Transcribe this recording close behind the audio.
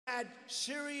had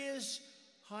serious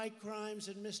high crimes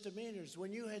and misdemeanors.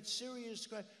 When you had serious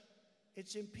crimes,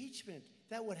 it's impeachment.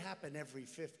 That would happen every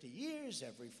 50 years,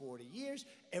 every 40 years,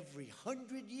 every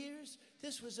 100 years.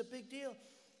 This was a big deal.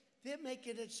 They're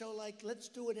making it so like, let's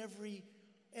do it every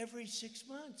 6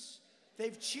 months.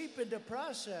 They've cheapened the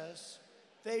process.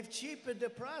 They've cheapened the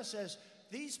process.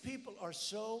 These people are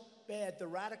so bad, the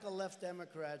radical left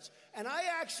Democrats. And I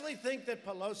actually think that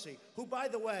Pelosi, who, by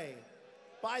the way,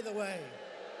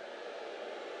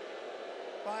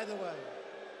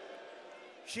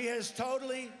 she has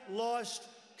totally lost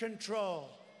control.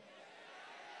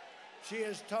 She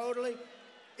is totally,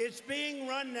 it's being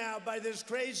run now by this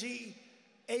crazy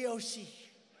AOC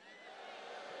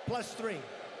 +3.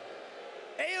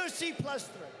 AOC +3.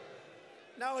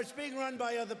 Now it's being run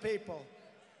by other people.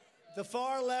 The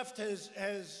far left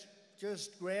has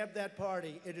just grabbed that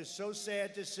party. It is so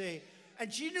sad to see.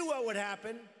 And she knew what would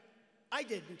happen. I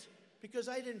didn't, because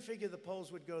I didn't figure the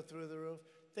polls would go through the roof.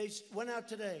 They went out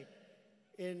today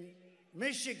in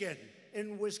Michigan,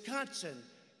 in Wisconsin,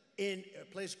 in a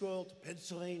place called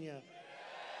Pennsylvania.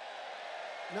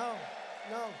 No.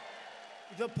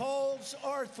 The polls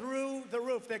are through the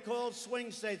roof. They're called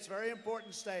swing states, very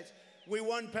important states. We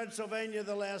won Pennsylvania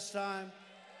the last time,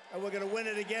 and we're going to win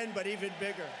it again, but even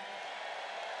bigger.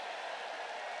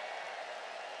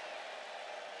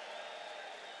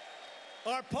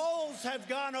 Our polls have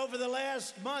gone over the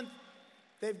last month.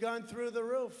 They've gone through the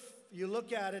roof. You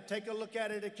look at it, take a look at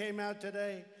it. It came out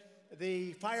today.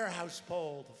 The Firehouse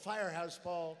poll,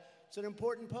 It's an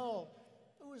important poll.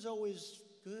 It was always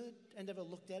good. I never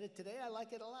looked at it today. I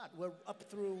like it a lot. We're up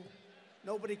through,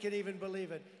 nobody can even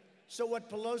believe it. So what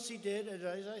Pelosi did,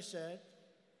 as I said,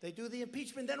 they do the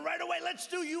impeachment, then right away, let's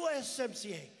do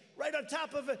USMCA. Right on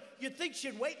top of it. You'd think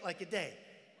she'd wait like a day.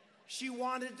 She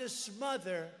wanted to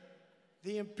smother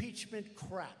the impeachment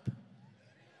crap.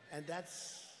 And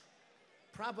that's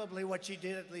probably what she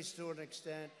did, at least to an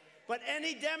extent. But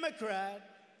any Democrat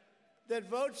that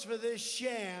votes for this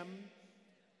sham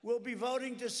will be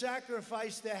voting to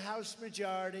sacrifice their House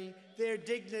majority, their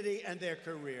dignity, and their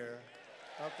career.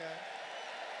 Okay?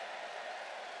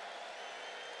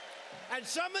 And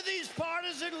some of these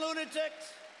partisan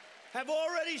lunatics have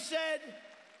already said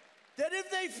that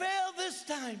if they fail this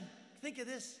time, think of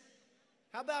this,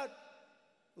 how about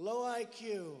low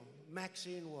IQ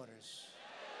Maxine Waters?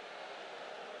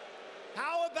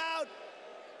 How about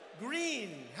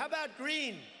Green? How about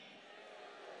Green?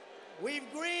 We've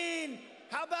Green.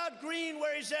 How about Green,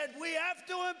 where he said, we have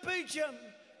to impeach him,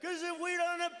 because if we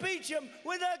don't impeach him,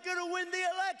 we're not going to win the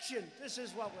election. This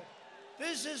is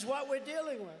what we're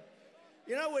dealing with.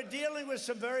 You know, we're dealing with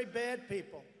some very bad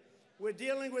people. We're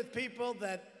dealing with people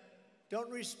that don't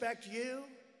respect you.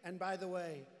 And by the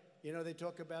way, you know, they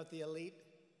talk about the elite.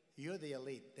 You're the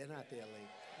elite. They're not the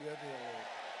elite. You're the elite.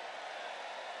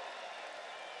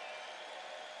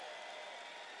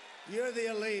 You're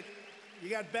the elite. You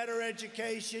got better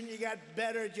education. You got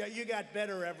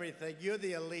better everything. You're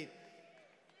the elite.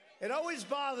 It always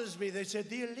bothers me. They said,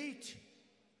 the elite.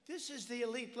 This is the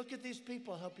elite. Look at these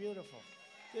people. How beautiful.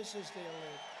 This is the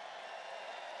elite.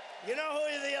 You know who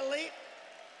are the elite?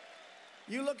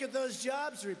 You look at those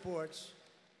jobs reports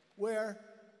where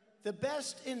the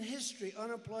best in history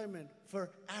unemployment for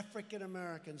African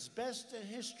Americans, best in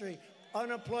history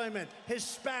unemployment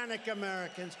Hispanic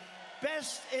Americans,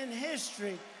 best in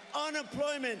history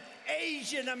unemployment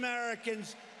Asian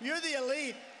Americans. You're the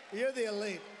elite. You're the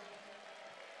elite.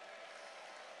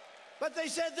 But they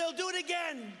said they'll do it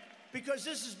again because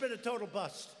this has been a total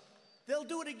bust. They'll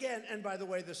do it again. And by the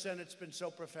way, the Senate's been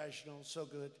so professional, so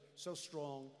good, so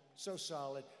strong, so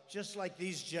solid, just like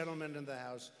these gentlemen in the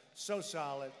House, so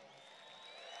solid.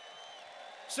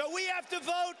 So we have to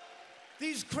vote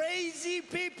these crazy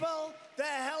people the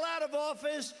hell out of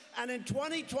office, and in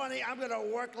 2020, I'm going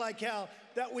to work like hell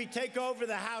that we take over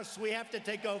the House. We have to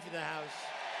take over the House.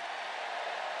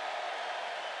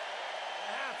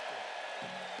 We have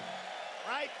to.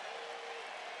 Right?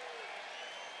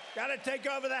 Got to take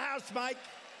over the House, Mike.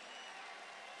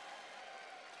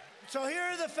 So here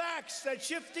are the facts that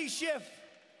Shifty Schiff.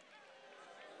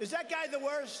 Is that guy the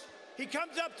worst? He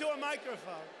comes up to a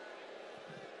microphone.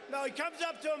 No, he comes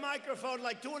up to a microphone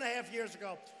like 2.5 years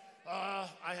ago.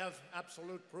 I have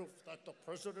absolute proof that the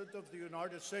President of the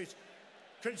United States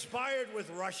conspired with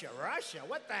Russia. Russia?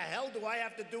 What the hell do I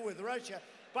have to do with Russia?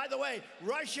 By the way,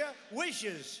 Russia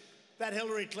wishes that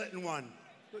Hillary Clinton won.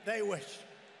 They wish.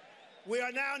 We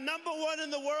are now #1 in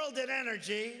the world in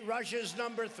energy. Russia's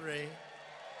 #3.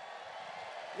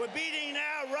 We're beating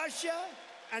now Russia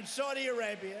and Saudi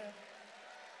Arabia.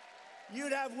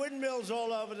 You'd have windmills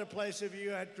all over the place if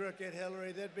you had crooked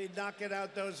Hillary. They'd be knocking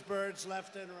out those birds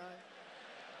left and right.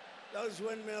 Those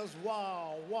windmills,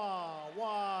 wah, wah,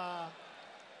 wah.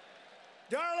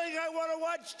 Darling, I want to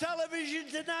watch television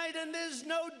tonight and there's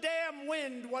no damn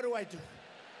wind. What do?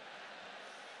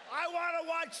 I want to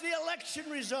watch the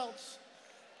election results.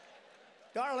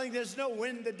 Darling, there's no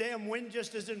wind. The damn wind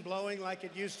just isn't blowing like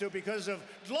it used to because of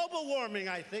global warming,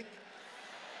 I think.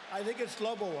 I think it's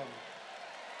global warming.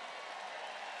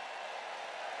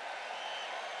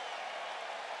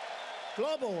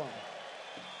 Global warming.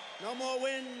 No more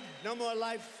wind, no more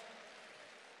life.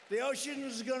 The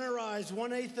ocean's going to rise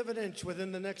 1/8 of an inch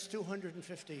within the next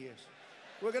 250 years.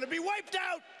 We're going to be wiped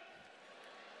out.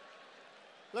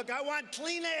 Look, I want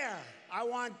clean air. I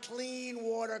want clean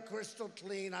water, crystal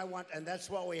clean. And that's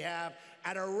what we have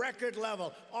at a record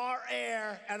level. Our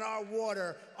air and our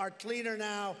water are cleaner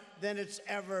now than it's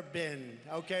ever been,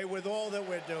 okay, with all that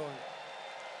we're doing.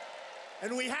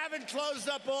 And we haven't closed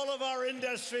up all of our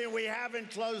industry, and we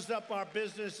haven't closed up our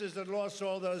businesses and lost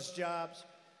all those jobs.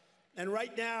 And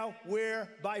right now, we're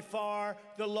by far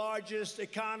the largest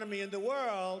economy in the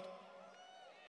world.